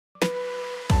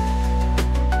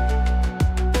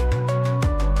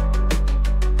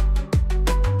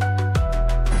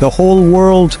The whole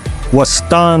world was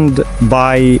stunned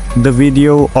by the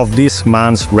video of this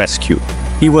man's rescue.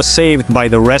 He was saved by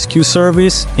the rescue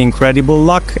service, incredible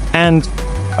luck, and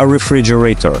a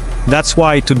refrigerator. That's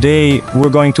why today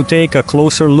we're going to take a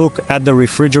closer look at the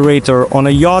refrigerator on a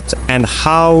yacht and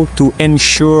how to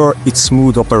ensure its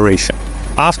smooth operation.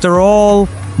 After all,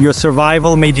 your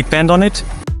survival may depend on it.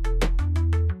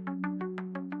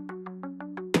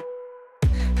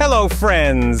 Hello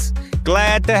friends!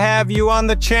 Glad to have you on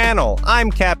the channel.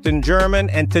 I'm Captain German,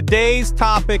 and today's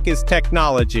topic is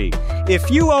technology.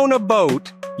 If you own a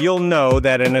boat, you'll know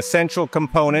that an essential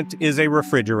component is a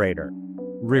refrigerator.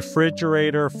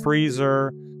 Refrigerator,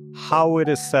 freezer, how it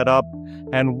is set up,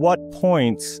 and what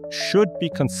points should be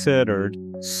considered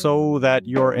so that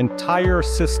your entire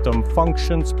system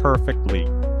functions perfectly.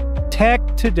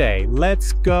 Tech today,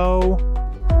 let's go.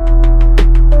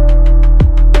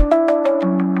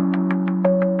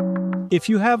 If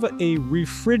you have a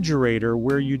refrigerator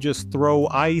where you just throw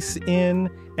ice in,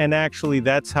 and actually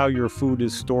that's how your food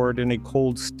is stored in a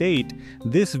cold state,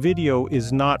 this video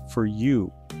is not for you.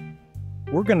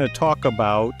 We're going to talk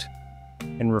about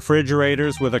in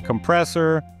refrigerators with a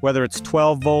compressor, whether it's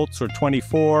 12 volts or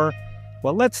 24.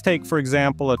 Well, let's take, for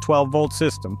example, a 12-volt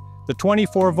system. The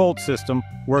 24-volt system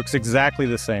works exactly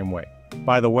the same way.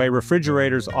 By the way,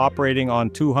 refrigerators operating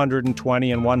on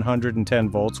 220 and 110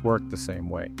 volts work the same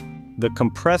way. The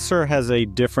compressor has a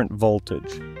different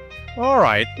voltage. All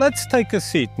right, let's take a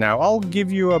seat now. I'll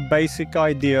give you a basic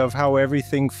idea of how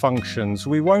everything functions.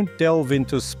 We won't delve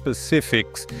into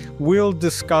specifics. We'll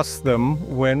discuss them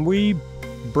when we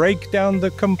break down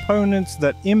the components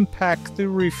that impact the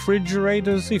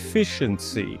refrigerator's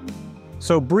efficiency.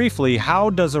 So briefly,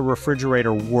 how does a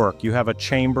refrigerator work? You have a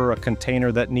chamber, a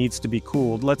container that needs to be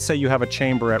cooled. Let's say you have a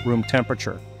chamber at room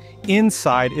temperature.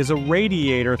 Inside is a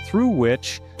radiator through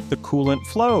which the coolant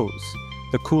flows.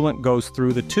 The coolant goes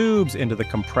through the tubes into the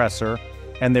compressor,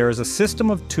 and there is a system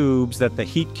of tubes that the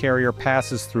heat carrier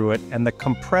passes through it, and the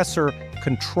compressor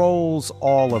controls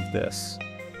all of this.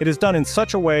 It is done in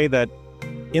such a way that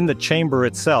in the chamber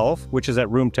itself, which is at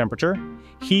room temperature,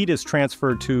 heat is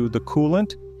transferred to the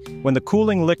coolant. When the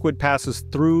cooling liquid passes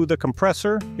through the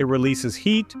compressor, it releases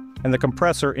heat, and the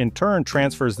compressor in turn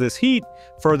transfers this heat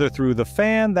further through the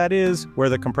fan, that is, where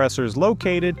the compressor is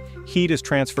located, heat is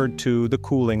transferred to the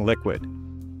cooling liquid.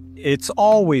 It's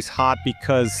always hot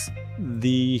because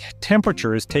the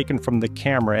temperature is taken from the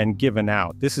camera and given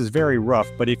out. This is very rough,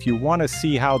 but if you want to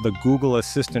see how the Google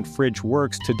Assistant fridge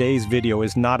works, today's video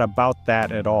is not about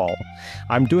that at all.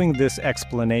 I'm doing this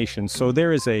explanation so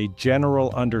there is a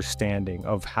general understanding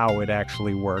of how it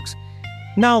actually works.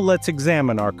 Now let's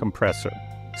examine our compressor.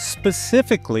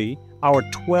 Specifically, our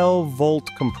 12-volt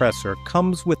compressor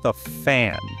comes with a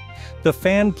fan. The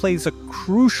fan plays a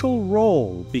crucial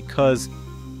role because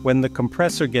when the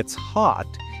compressor gets hot,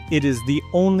 it is the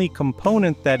only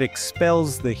component that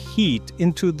expels the heat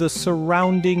into the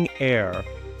surrounding air.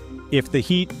 If the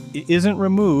heat isn't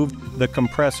removed, the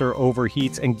compressor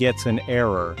overheats and gets an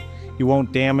error. You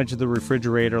won't damage the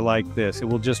refrigerator like this. It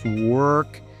will just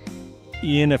work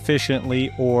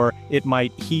inefficiently, or it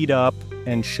might heat up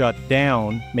and shut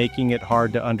down, making it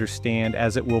hard to understand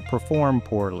as it will perform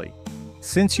poorly.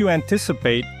 Since you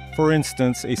anticipate, for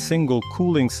instance, a single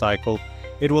cooling cycle,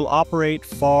 it will operate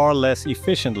far less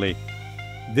efficiently.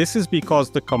 This is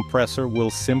because the compressor will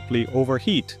simply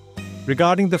overheat.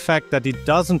 Regarding the fact that it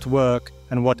doesn't work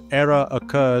and what error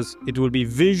occurs, it will be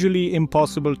visually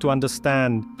impossible to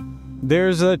understand.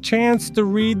 There's a chance to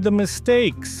read the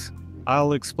mistakes.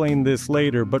 I'll explain this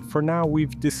later, but for now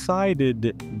we've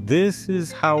decided this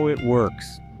is how it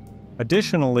works.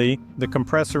 Additionally, the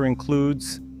compressor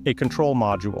includes a control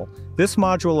module. This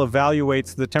module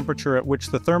evaluates the temperature at which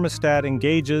the thermostat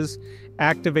engages,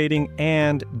 activating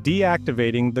and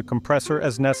deactivating the compressor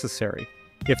as necessary.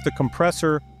 If the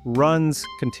compressor runs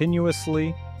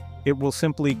continuously, it will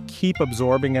simply keep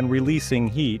absorbing and releasing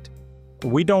heat.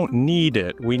 We don't need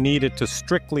it. We need it to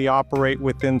strictly operate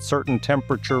within certain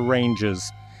temperature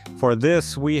ranges. For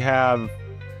this, we have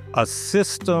a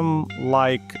system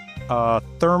like a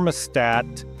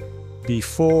thermostat.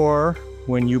 Before,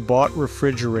 when you bought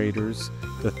refrigerators,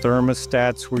 the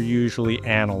thermostats were usually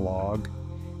analog,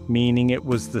 meaning it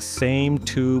was the same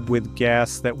tube with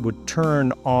gas that would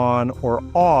turn on or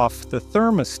off the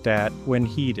thermostat when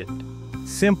heated.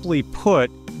 Simply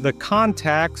put, the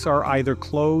contacts are either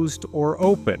closed or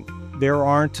open. There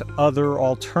aren't other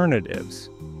alternatives.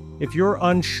 If you're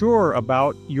unsure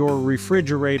about your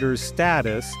refrigerator's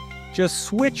status, just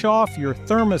switch off your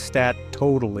thermostat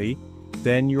totally,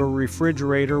 then your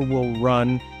refrigerator will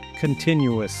run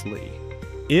continuously.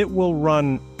 It will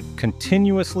run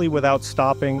continuously without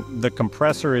stopping. The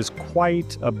compressor is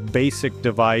quite a basic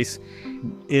device.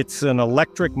 It's an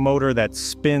electric motor that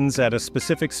spins at a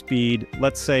specific speed,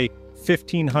 let's say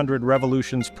 1,500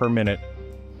 revolutions per minute.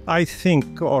 I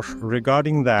think,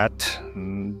 regarding that,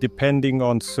 depending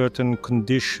on certain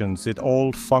conditions, it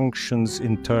all functions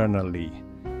internally.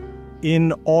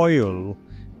 In oil,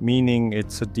 meaning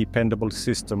it's a dependable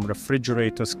system,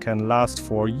 refrigerators can last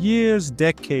for years,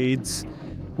 decades,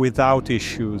 without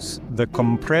issues. The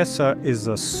compressor is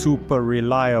a super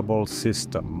reliable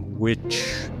system, which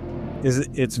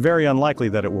it's very unlikely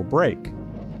that it will break,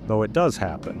 though it does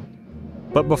happen.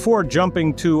 But before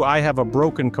jumping to I have a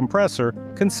broken compressor,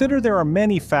 consider there are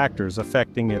many factors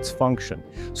affecting its function.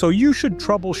 So you should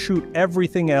troubleshoot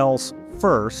everything else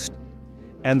first,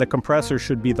 and the compressor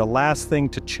should be the last thing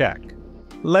to check.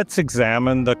 Let's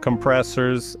examine the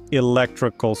compressor's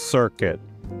electrical circuit.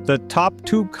 The top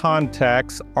two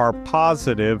contacts are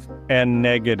positive and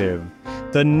negative.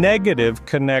 The negative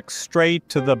connects straight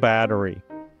to the battery.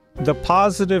 The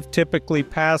positive typically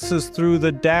passes through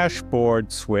the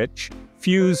dashboard switch,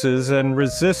 fuses, and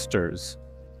resistors.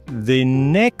 The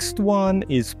next one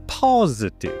is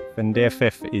positive, and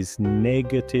FF is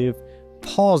negative.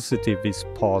 Positive is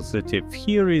positive.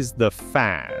 Here is the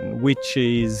fan, which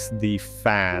is the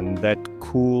fan that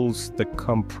cools the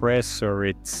compressor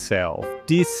itself,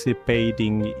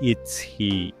 dissipating its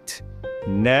heat.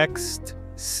 Next,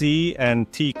 C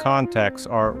and T contacts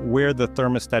are where the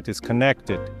thermostat is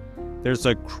connected. There's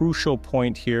a crucial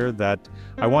point here that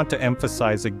I want to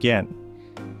emphasize again.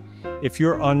 If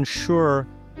you're unsure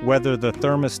whether the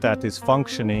thermostat is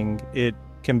functioning, it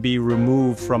can be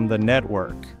removed from the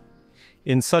network.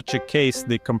 In such a case,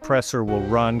 the compressor will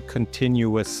run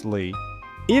continuously.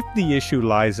 If the issue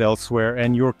lies elsewhere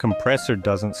and your compressor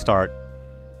doesn't start,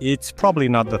 it's probably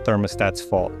not the thermostat's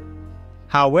fault.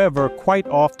 However, quite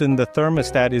often the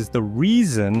thermostat is the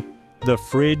reason the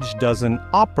fridge doesn't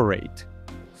operate.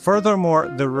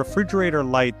 Furthermore, the refrigerator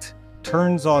light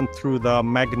turns on through the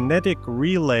magnetic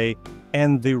relay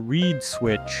and the reed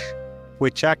switch,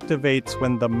 which activates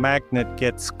when the magnet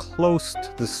gets close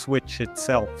to the switch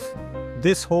itself.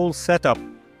 This whole setup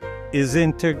is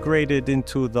integrated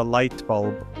into the light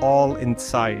bulb, all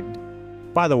inside.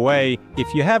 By the way,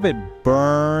 if you have it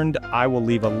burned, I will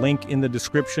leave a link in the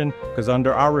description, because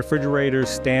under our refrigerator's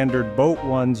standard boat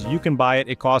ones, you can buy it.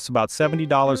 It costs about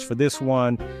 $70 for this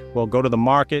one. Well, go to the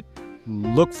market,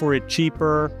 look for it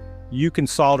cheaper. You can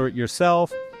solder it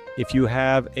yourself. If you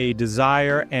have a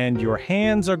desire and your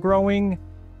hands are growing,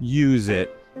 use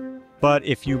it. But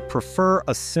if you prefer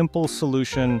a simple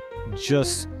solution,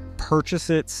 just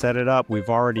purchase it, set it up. We've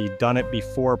already done it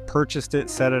before, purchased it,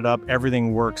 set it up,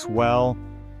 everything works well.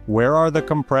 Where are the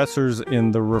compressors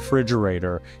in the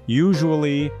refrigerator?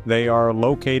 Usually they are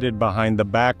located behind the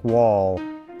back wall.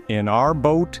 In our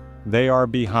boat, they are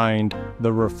behind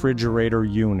the refrigerator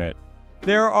unit.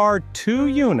 There are two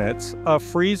units, a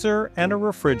freezer and a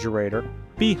refrigerator,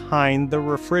 behind the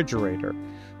refrigerator.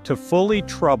 To fully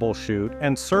troubleshoot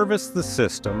and service the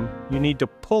system, you need to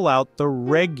pull out the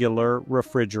regular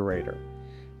refrigerator.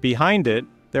 Behind it,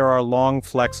 there are long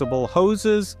flexible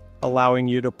hoses allowing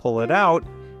you to pull it out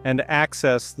and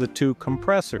access the two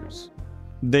compressors.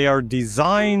 They are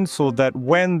designed so that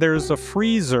when there's a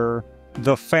freezer,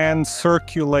 the fan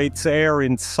circulates air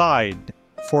inside.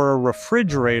 For a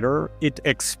refrigerator, it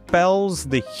expels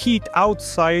the heat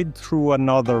outside through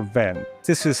another vent.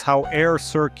 This is how air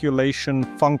circulation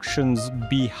functions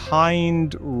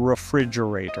behind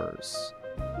refrigerators.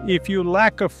 If you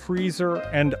lack a freezer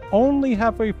and only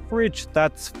have a fridge,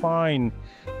 that's fine.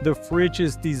 The fridge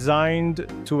is designed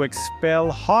to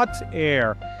expel hot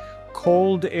air.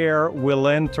 Cold air will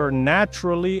enter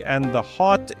naturally and the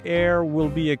hot air will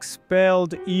be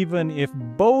expelled even if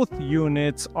both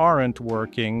units aren't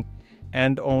working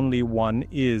and only one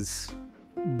is.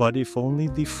 But if only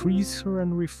the freezer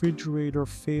and refrigerator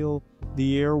fail,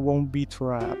 the air won't be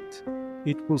trapped.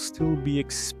 It will still be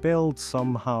expelled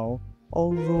somehow,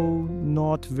 although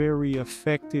not very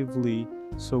effectively,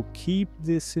 so keep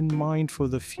this in mind for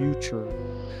the future.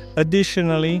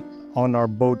 Additionally, on our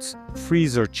boat's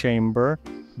freezer chamber,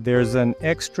 there's an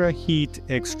extra heat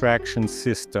extraction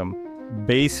system.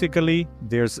 Basically,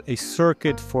 there's a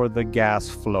circuit for the gas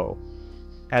flow.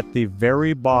 At the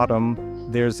very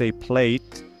bottom, there's a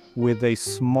plate with a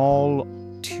small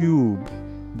tube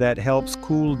that helps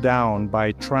cool down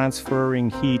by transferring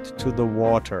heat to the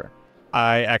water.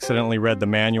 I accidentally read the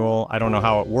manual. I don't know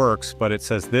how it works, but it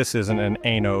says this isn't an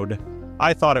anode.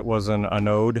 I thought it was an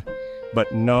anode.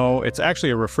 But no, it's actually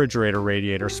a refrigerator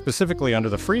radiator, specifically under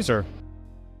the freezer.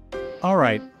 All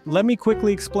right, let me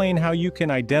quickly explain how you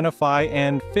can identify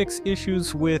and fix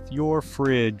issues with your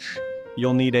fridge.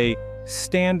 You'll need a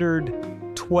standard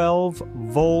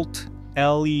 12-volt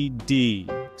LED.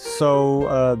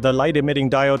 So the light-emitting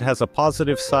diode has a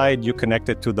positive side. You connect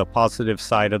it to the positive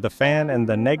side of the fan, and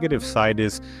the negative side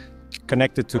is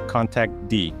connected to contact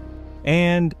D.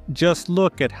 And just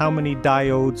look at how many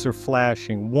diodes are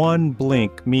flashing. One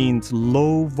blink means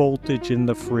low voltage in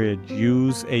the fridge.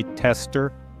 Use a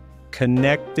tester.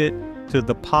 Connect it to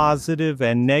the positive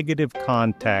and negative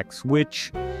contacts,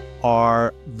 which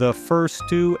are the first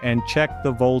two, and check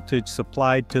the voltage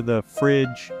supplied to the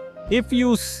fridge. If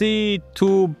you see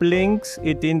two blinks,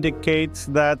 it indicates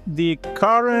that the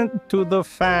current to the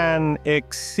fan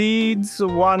exceeds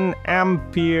 1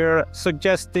 ampere,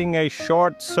 suggesting a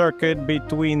short circuit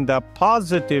between the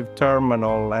positive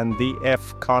terminal and the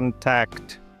F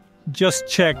contact. Just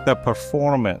check the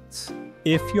performance.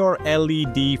 If your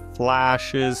LED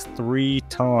flashes 3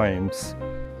 times,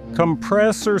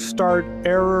 compressor start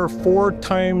error 4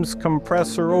 times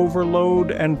compressor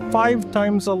overload and 5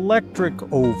 times electric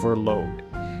overload.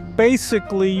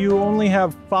 Basically, you only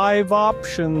have 5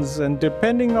 options, and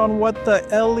depending on what the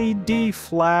LED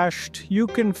flashed, you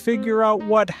can figure out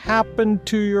what happened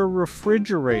to your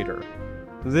refrigerator.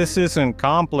 This isn't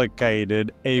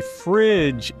complicated. A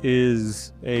fridge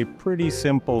is a pretty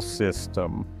simple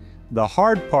system. The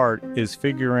hard part is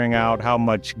figuring out how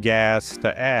much gas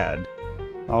to add.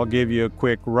 I'll give you a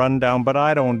quick rundown, but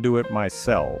I don't do it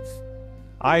myself.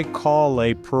 I call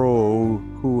a pro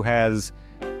who has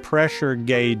pressure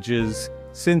gauges,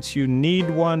 since you need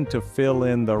one to fill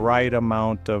in the right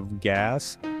amount of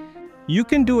gas. You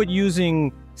can do it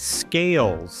using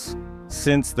scales.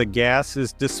 Since the gas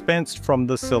is dispensed from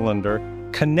the cylinder,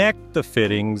 connect the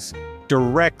fittings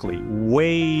directly,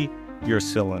 weigh your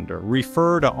cylinder.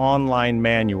 Refer to online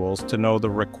manuals to know the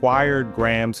required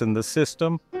grams in the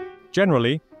system.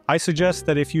 Generally, I suggest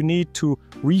that if you need to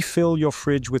refill your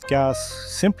fridge with gas,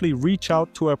 simply reach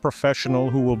out to a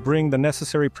professional who will bring the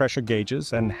necessary pressure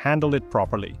gauges and handle it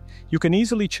properly. You can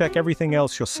easily check everything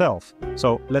else yourself.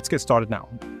 So let's get started now.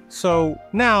 So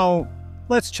now,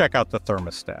 let's check out the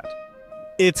thermostat.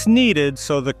 It's needed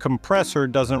so the compressor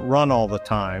doesn't run all the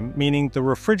time, meaning the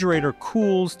refrigerator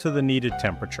cools to the needed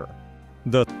temperature.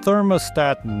 The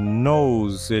thermostat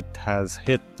knows it has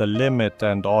hit the limit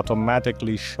and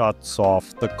automatically shuts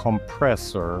off the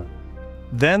compressor.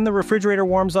 Then the refrigerator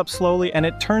warms up slowly and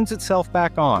it turns itself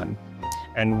back on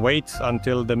and waits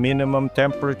until the minimum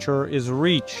temperature is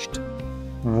reached.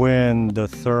 When the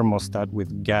thermostat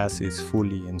with gas is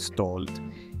fully installed,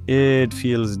 it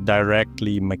feels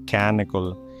directly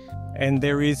mechanical. And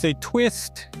there is a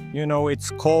twist. You know,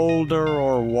 it's colder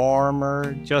or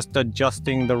warmer, just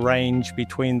adjusting the range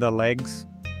between the legs.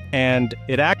 And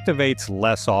it activates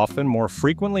less often, more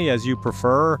frequently as you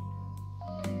prefer.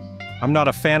 I'm not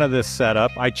a fan of this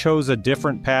setup. I chose a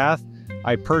different path.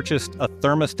 I purchased a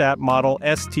thermostat model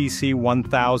STC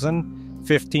 1000.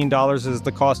 $15 is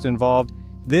the cost involved.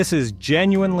 This is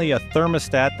genuinely a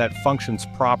thermostat that functions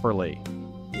properly.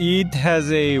 It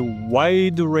has a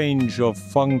wide range of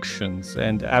functions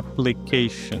and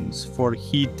applications for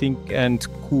heating and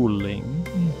cooling.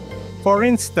 For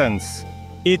instance,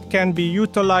 it can be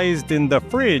utilized in the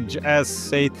fridge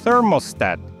as a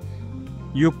thermostat.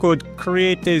 You could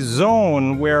create a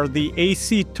zone where the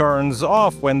AC turns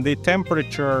off when the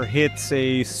temperature hits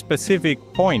a specific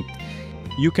point.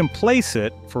 You can place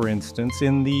it, for instance,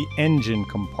 in the engine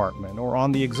compartment or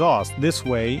on the exhaust. This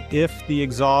way, if the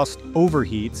exhaust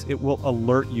overheats, it will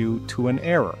alert you to an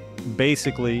error.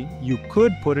 Basically, you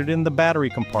could put it in the battery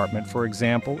compartment, for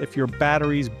example, if your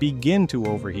batteries begin to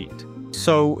overheat.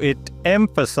 So it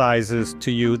emphasizes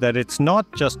to you that it's not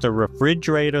just a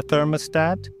refrigerator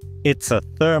thermostat, it's a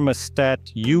thermostat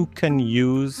you can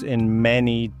use in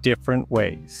many different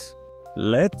ways.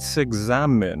 Let's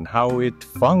examine how it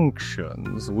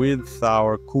functions with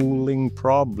our cooling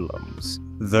problems.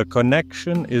 The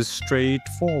connection is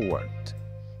straightforward.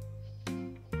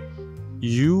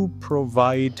 You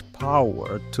provide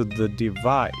power to the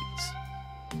device.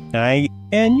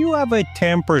 And you have a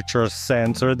temperature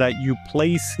sensor that you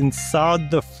place inside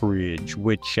the fridge,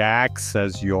 which acts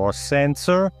as your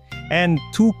sensor, and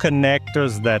 2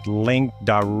 connectors that link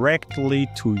directly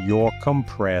to your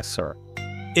compressor.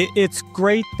 It's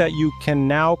great that you can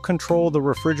now control the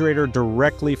refrigerator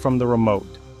directly from the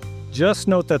remote. Just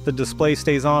note that the display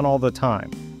stays on all the time,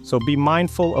 so be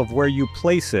mindful of where you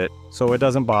place it so it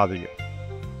doesn't bother you.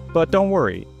 But don't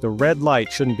worry, the red light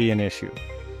shouldn't be an issue.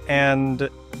 And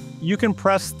You can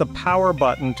press the power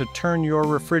button to turn your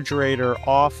refrigerator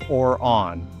off or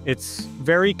on. It's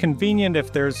very convenient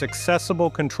if there's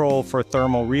accessible control for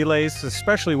thermal relays,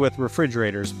 especially with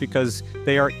refrigerators, because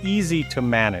they are easy to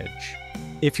manage.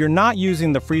 If you're not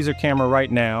using the freezer camera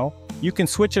right now, you can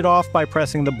switch it off by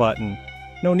pressing the button.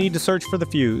 No need to search for the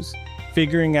fuse,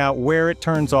 figuring out where it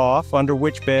turns off, under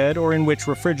which bed, or in which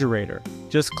refrigerator.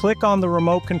 Just click on the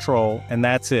remote control, and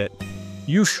that's it.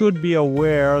 You should be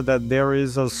aware that there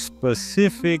is a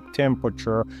specific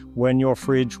temperature when your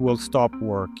fridge will stop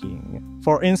working.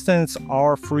 For instance,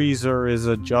 our freezer is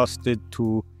adjusted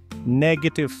to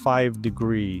 -5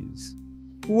 degrees.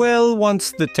 Well,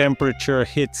 once the temperature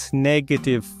hits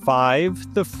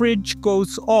 -5, the fridge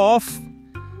goes off,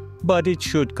 but it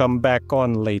should come back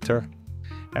on later.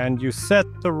 And you set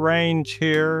the range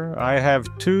here. I have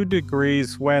 2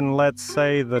 degrees when, let's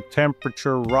say, the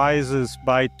temperature rises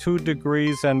by 2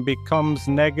 degrees and becomes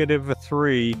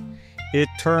 -3. It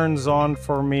turns on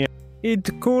for me.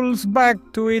 It cools back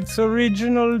to its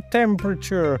original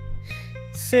temperature.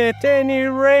 Set any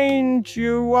range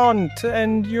you want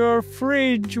and your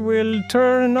fridge will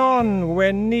turn on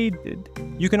when needed.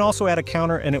 You can also add a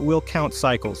counter and it will count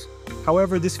cycles.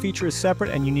 However, this feature is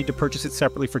separate and you need to purchase it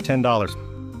separately for $10.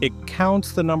 It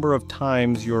counts the number of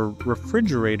times your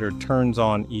refrigerator turns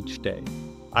on each day.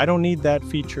 I don't need that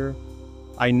feature.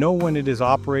 I know when it is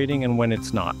operating and when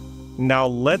it's not. Now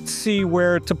let's see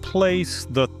where to place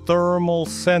the thermal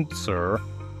sensor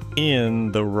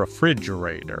in the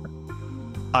refrigerator.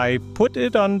 I put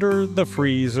it under the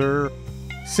freezer.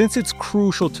 Since it's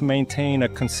crucial to maintain a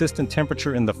consistent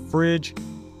temperature in the fridge,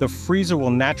 the freezer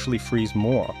will naturally freeze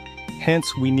more.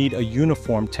 Hence, we need a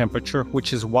uniform temperature,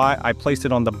 which is why I placed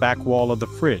it on the back wall of the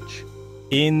fridge.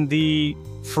 In the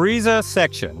freezer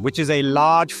section, which is a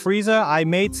large freezer, I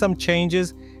made some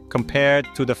changes compared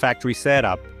to the factory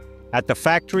setup. At the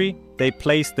factory, they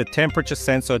placed the temperature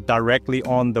sensor directly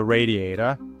on the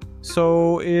radiator,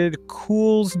 so it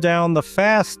cools down the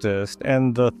fastest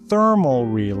and the thermal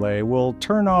relay will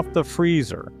turn off the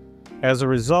freezer. As a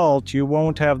result, you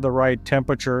won't have the right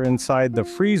temperature inside the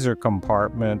freezer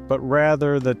compartment, but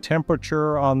rather the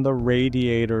temperature on the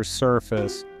radiator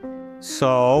surface.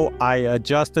 So I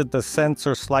adjusted the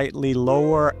sensor slightly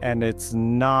lower and it's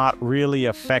not really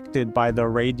affected by the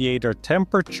radiator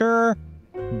temperature.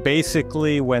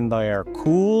 Basically, when the air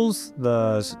cools,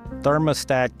 the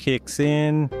thermostat kicks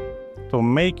in. To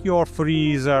make your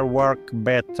freezer work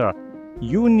better,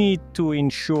 you need to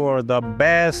ensure the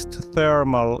best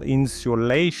thermal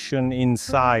insulation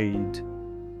inside.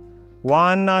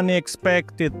 One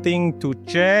unexpected thing to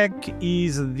check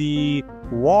is the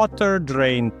water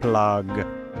drain plug.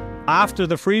 After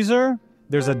the freezer,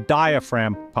 there's a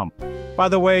diaphragm pump. By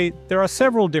the way, there are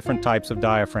several different types of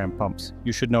diaphragm pumps.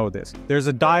 You should know this. There's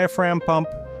a diaphragm pump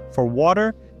for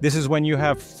water. This is when you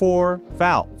have 4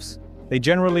 valves. They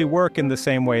generally work in the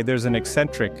same way. There's an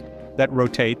eccentric that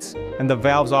rotates, and the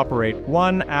valves operate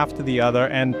one after the other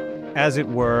and, as it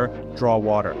were, draw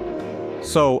water.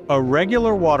 So a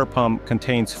regular water pump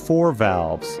contains 4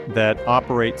 valves that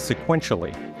operate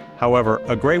sequentially. However,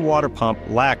 a gray water pump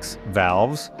lacks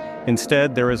valves.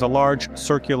 Instead, there is a large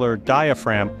circular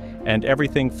diaphragm and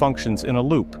everything functions in a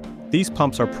loop. These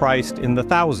pumps are priced in the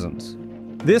thousands.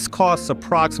 This costs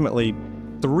approximately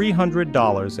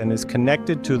 $300 and is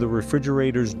connected to the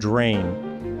refrigerator's drain.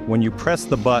 When you press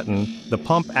the button, the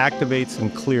pump activates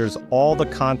and clears all the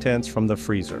contents from the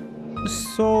freezer.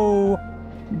 So,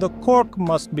 the cork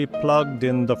must be plugged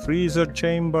in the freezer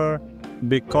chamber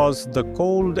because the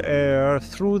cold air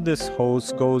through this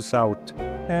hose goes out,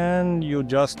 and you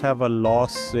just have a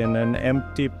loss in an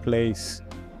empty place.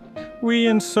 We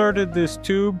inserted this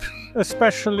tube,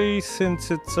 especially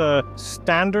since it's a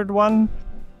standard one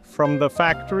from the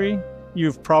factory.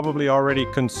 You've probably already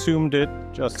consumed it.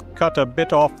 Just cut a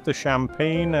bit off the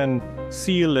champagne and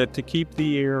seal it to keep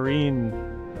the air in.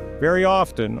 Very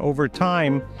often, over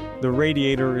time, the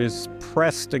radiator is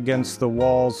pressed against the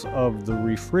walls of the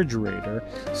refrigerator.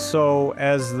 So,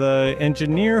 as the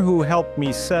engineer who helped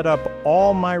me set up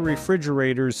all my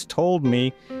refrigerators told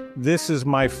me, this is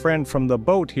my friend from the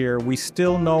boat here, we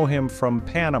still know him from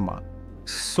Panama.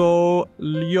 So,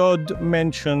 Yacht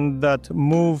mentioned that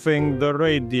moving the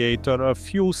radiator a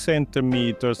few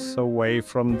centimeters away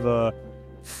from the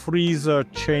freezer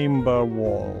chamber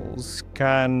walls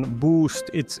can boost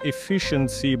its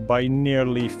efficiency by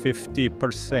nearly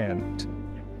 50%.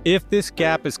 If this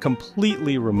gap is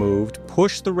completely removed,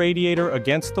 push the radiator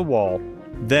against the wall,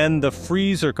 then the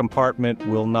freezer compartment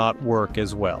will not work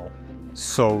as well.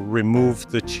 So remove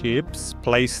the chips,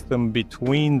 place them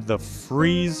between the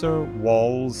freezer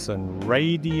walls and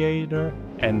radiator,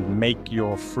 and make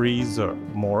your freezer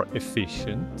more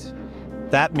efficient.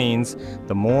 That means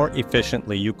the more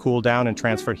efficiently you cool down and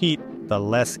transfer heat, the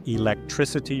less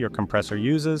electricity your compressor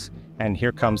uses. And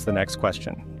here comes the next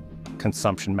question.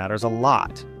 Consumption matters a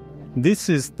lot. This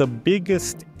is the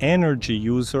biggest energy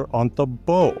user on the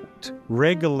boat,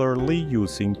 regularly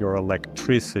using your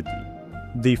electricity.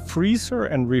 The freezer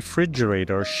and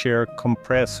refrigerator share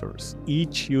compressors,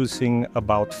 each using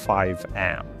about 5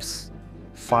 amps.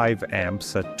 5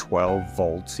 amps at 12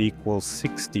 volts equals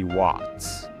 60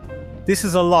 watts. This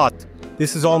is a lot.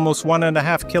 This is almost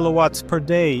 1.5 kilowatts per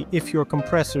day if your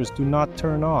compressors do not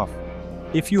turn off.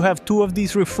 If you have 2 of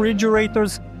these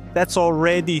refrigerators, that's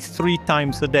already 3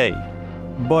 times a day.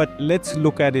 But let's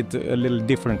look at it a little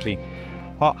differently.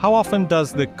 How often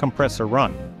does the compressor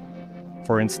run?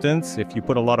 For instance, if you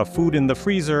put a lot of food in the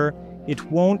freezer,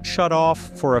 it won't shut off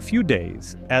for a few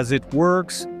days as it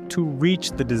works to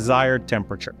reach the desired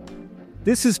temperature.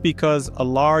 This is because a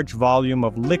large volume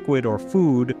of liquid or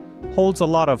food holds a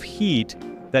lot of heat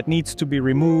that needs to be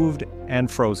removed and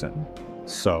frozen.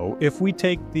 So if we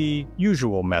take the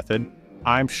usual method,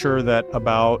 I'm sure that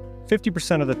about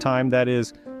 50% of the time, that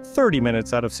is 30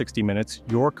 minutes out of 60 minutes,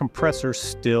 your compressor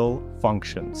still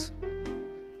functions.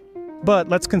 But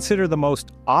let's consider the most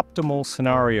optimal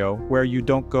scenario where you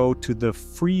don't go to the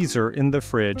freezer in the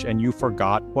fridge and you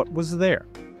forgot what was there.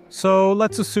 So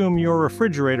let's assume your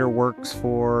refrigerator works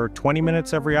for 20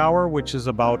 minutes every hour, which is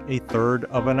about 1/3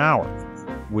 of an hour.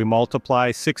 We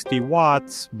multiply 60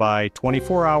 watts by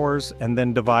 24 hours and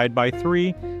then divide by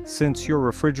 3, since your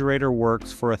refrigerator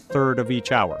works for 1/3 of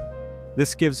each hour.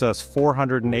 This gives us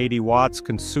 480 watts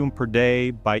consumed per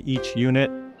day by each unit.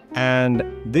 And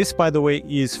this, by the way,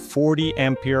 is 40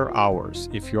 ampere hours.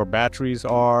 If your batteries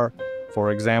are,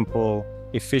 for example,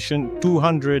 efficient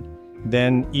 200,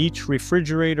 then each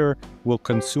refrigerator will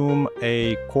consume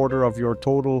 1/4 of your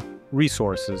total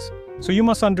resources. So you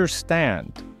must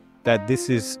understand that this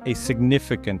is a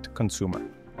significant consumer.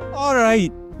 All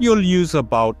right, you'll use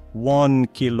about 1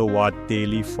 kilowatt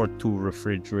daily for 2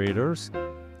 refrigerators,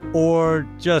 or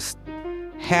just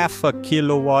half a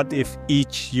kilowatt if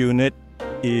each unit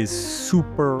is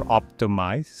super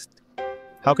optimized.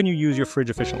 How can you use your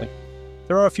fridge efficiently?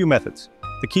 There are a few methods.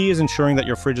 The key is ensuring that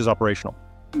your fridge is operational.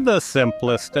 The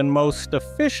simplest and most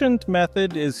efficient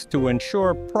method is to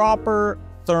ensure proper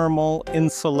thermal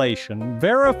insulation.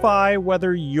 Verify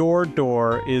whether your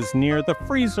door is near the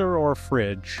freezer or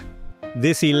fridge.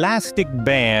 This elastic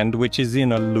band, which is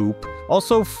in a loop,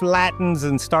 also flattens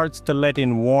and starts to let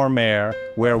in warm air.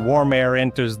 Where warm air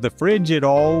enters the fridge, it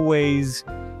always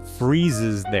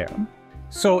freezes there.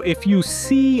 So if you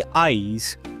see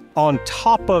ice on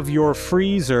top of your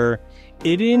freezer,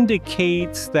 it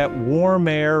indicates that warm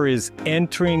air is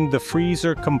entering the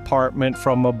freezer compartment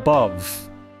from above.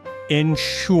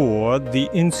 Ensure the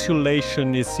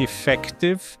insulation is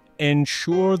effective,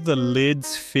 ensure the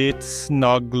lids fit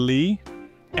snugly,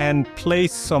 and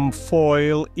place some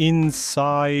foil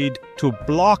inside to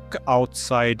block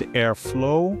outside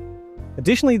airflow.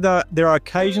 Additionally, there are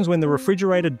occasions when the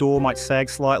refrigerator door might sag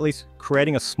slightly,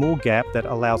 creating a small gap that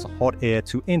allows hot air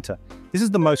to enter. This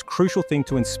is the most crucial thing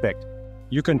to inspect.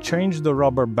 You can change the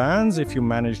rubber bands if you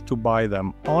manage to buy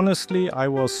them. Honestly, I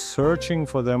was searching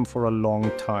for them for a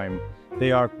long time.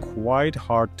 They are quite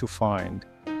hard to find.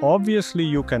 Obviously,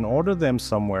 you can order them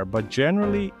somewhere, but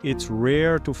generally, it's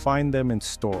rare to find them in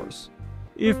stores.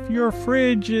 If your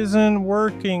fridge isn't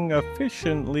working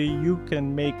efficiently, you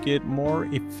can make it more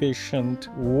efficient.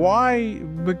 Why?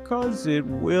 Because it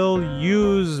will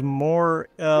use more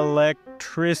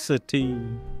electricity.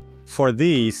 For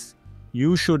these,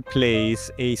 you should place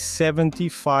a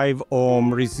 75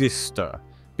 ohm resistor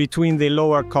between the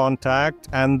lower contact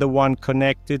and the one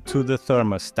connected to the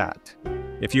thermostat.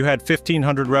 If you had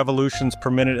 1,500 revolutions per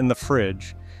minute in the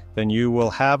fridge, then you will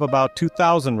have about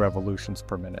 2,000 revolutions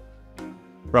per minute.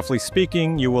 Roughly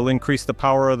speaking, you will increase the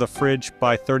power of the fridge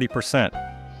by 30%.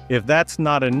 If that's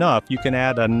not enough, you can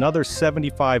add another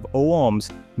 75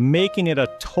 ohms, making it a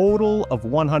total of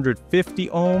 150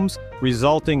 ohms,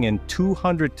 resulting in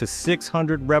 200 to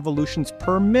 600 revolutions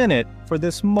per minute for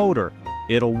this motor.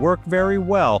 It'll work very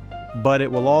well, but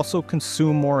it will also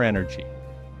consume more energy.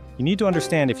 You need to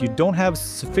understand, if you don't have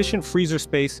sufficient freezer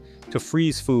space to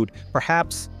freeze food,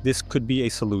 perhaps this could be a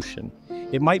solution.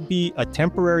 It might be a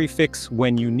temporary fix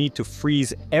when you need to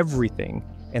freeze everything,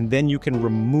 and then you can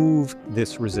remove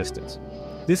this resistance.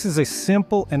 This is a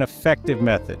simple and effective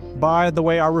method. By the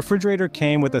way, our refrigerator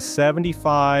came with a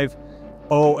 75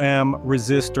 ohm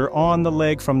resistor on the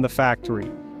leg from the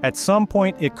factory. At some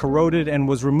point, it corroded and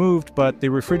was removed, but the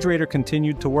refrigerator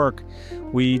continued to work.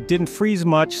 We didn't freeze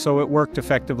much, so it worked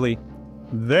effectively.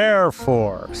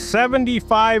 Therefore,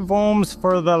 75 ohms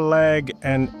for the leg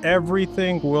and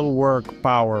everything will work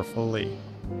powerfully.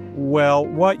 Well,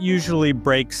 what usually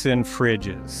breaks in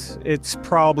fridges? It's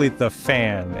probably the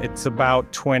fan. It's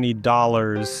about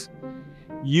 $20.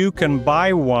 You can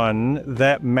buy one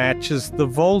that matches the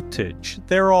voltage.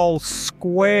 They're all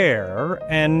square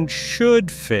and should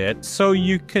fit, so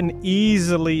you can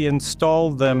easily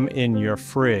install them in your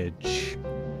fridge.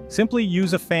 Simply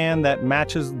use a fan that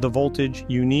matches the voltage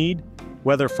you need,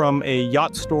 whether from a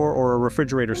yacht store or a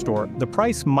refrigerator store. The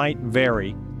price might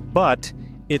vary, but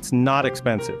it's not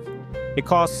expensive. It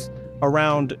costs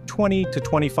around $20 to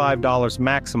 $25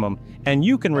 maximum, and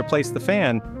you can replace the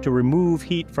fan to remove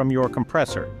heat from your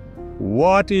compressor.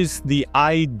 What is the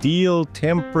ideal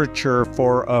temperature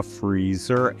for a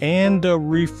freezer and a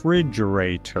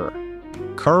refrigerator?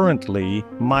 Currently,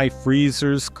 my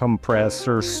freezer's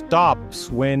compressor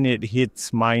stops when it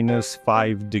hits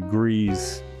 -5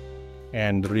 degrees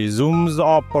and resumes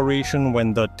operation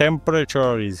when the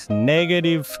temperature is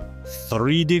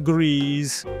 -3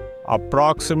 degrees,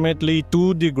 approximately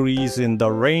 2 degrees in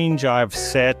the range I've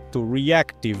set to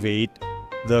reactivate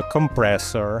the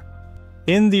compressor.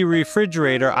 In the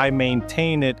refrigerator, I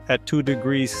maintain it at 2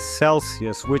 degrees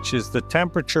Celsius, which is the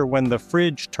temperature when the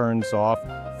fridge turns off.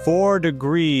 4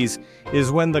 degrees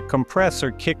is when the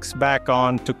compressor kicks back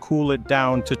on to cool it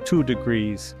down to 2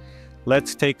 degrees.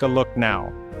 Let's take a look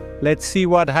now. Let's see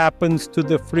what happens to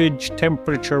the fridge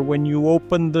temperature when you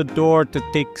open the door to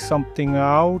take something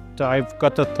out. I've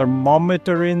got a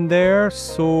thermometer in there,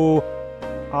 so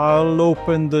I'll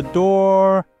open the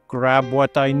door, grab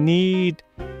what I need,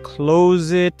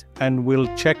 close it, and we'll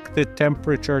check the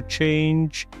temperature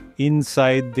change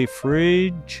inside the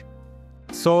fridge.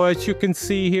 So as you can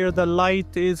see here, the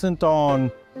light isn't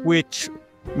on, which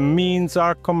means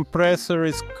our compressor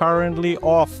is currently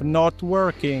off, not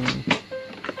working.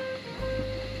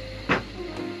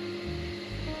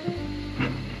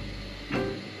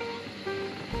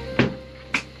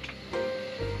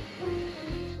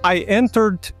 I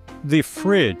entered the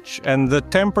fridge and the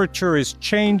temperature is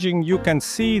changing. You can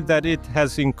see that it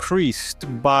has increased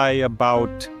by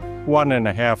about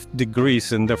 1.5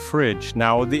 degrees in the fridge.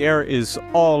 Now the air is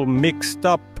all mixed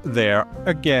up there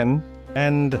again,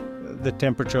 and the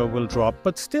temperature will drop,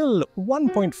 but still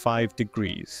 1.5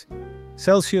 degrees.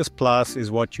 Celsius plus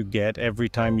is what you get every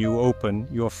time you open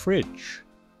your fridge.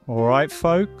 All right,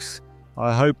 folks.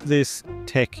 I hope this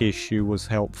tech issue was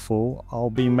helpful. I'll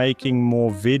be making more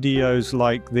videos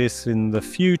like this in the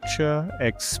future,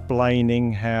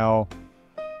 explaining how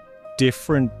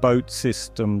different boat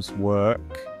systems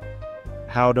work,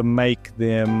 how to make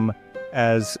them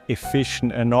as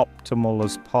efficient and optimal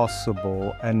as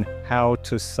possible, and how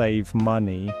to save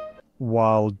money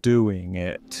while doing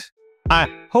it. I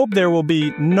hope there will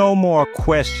be no more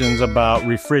questions about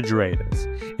refrigerators.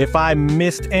 If I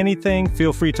missed anything,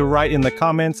 feel free to write in the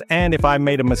comments, and if I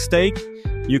made a mistake,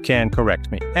 you can correct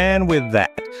me. And with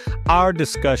that, our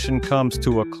discussion comes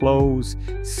to a close.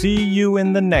 See you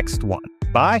in the next one.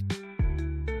 Bye.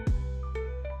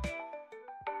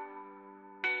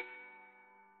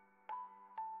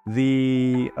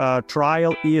 The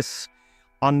trial is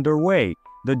underway.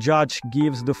 The judge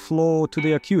gives the floor to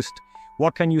the accused.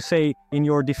 What can you say in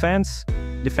your defense?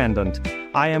 Defendant: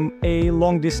 I am a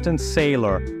long-distance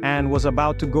sailor and was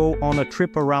about to go on a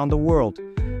trip around the world.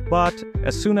 But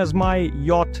as soon as my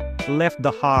yacht left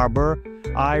the harbor,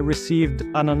 I received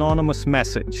an anonymous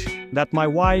message that my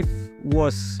wife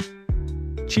was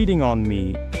cheating on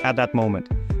me at that moment.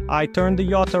 I turned the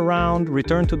yacht around,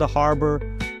 returned to the harbor,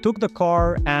 took the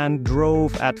car and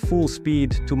drove at full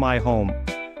speed to my home.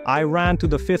 I ran to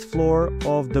the 5th floor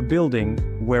of the building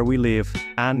where we live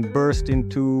and burst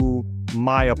into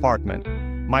my apartment.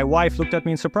 My wife looked at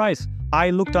me in surprise.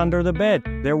 I looked under the bed.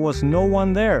 There was no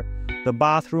one there. The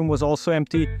bathroom was also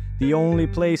empty. The only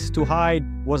place to hide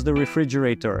was the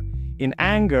refrigerator. In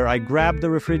anger, I grabbed the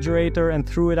refrigerator and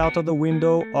threw it out of the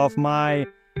window of my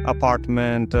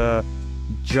apartment.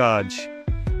 Judge: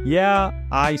 yeah,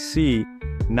 I see.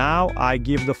 Now I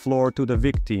give the floor to the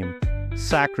victim.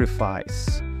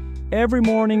 Sacrifice. Every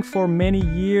morning for many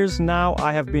years now,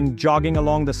 I have been jogging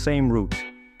along the same route.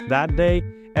 That day,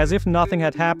 as if nothing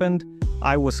had happened,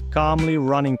 I was calmly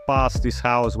running past this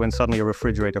house when suddenly a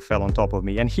refrigerator fell on top of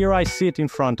me. And here I sit in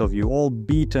front of you, all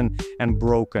beaten and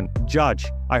broken. Judge: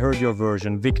 I heard your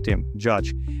version. Victim: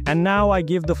 judge. And now I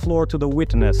give the floor to the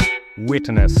witness.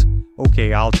 Witness: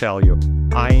 okay, I'll tell you.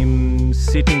 I'm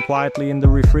sitting quietly in the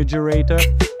refrigerator.